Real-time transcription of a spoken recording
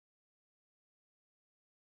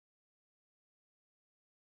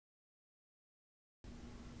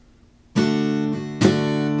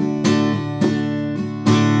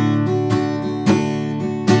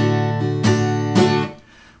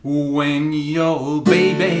when your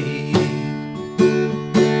baby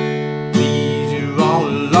leaves you all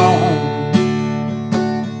alone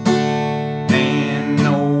and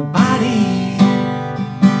nobody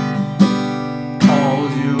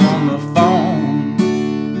calls you on the phone.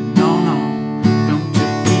 No, no, don't you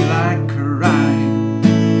feel like crying?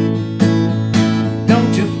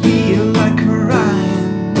 Don't you feel like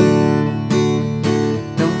crying?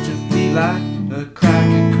 Don't you feel like a cry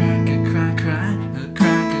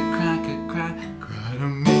to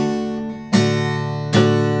me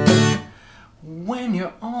when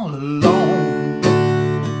you're all alone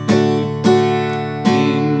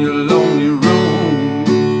in your lonely room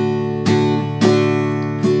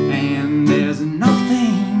and there's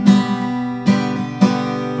nothing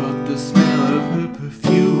but the smell of her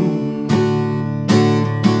perfume?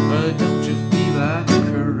 But don't you feel like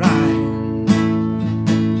crying?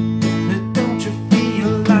 Don't you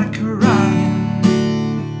feel like crying?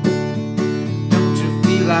 Don't you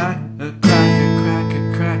feel like a cry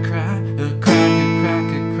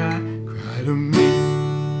to me?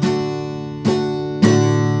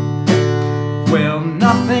 Well,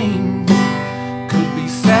 nothing could be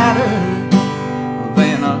sadder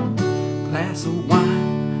than a glass of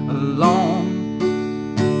wine alone.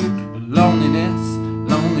 Loneliness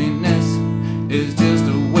is just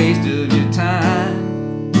a waste of your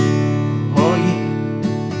time. Oh yeah,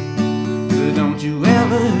 so don't you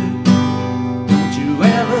ever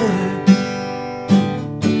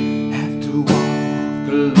have to walk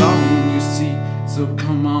alone, you see. So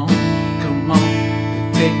come on,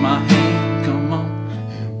 take my hand, come on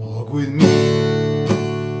and walk with me.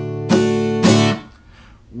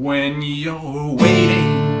 When you're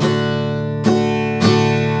waiting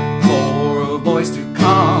for a voice to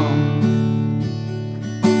come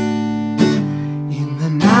in the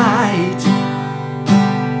night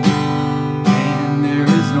and there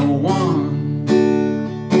is no one,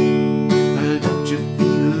 don't you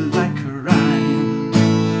feel like crying?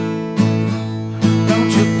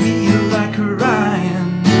 Don't you feel like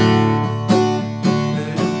crying?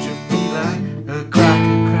 Don't you feel like a cry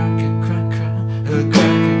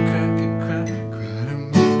to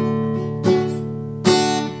me?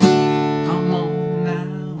 Come on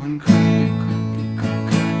now and cry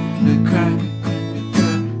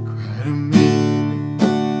to me.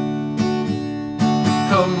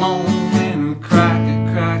 Come on and cry.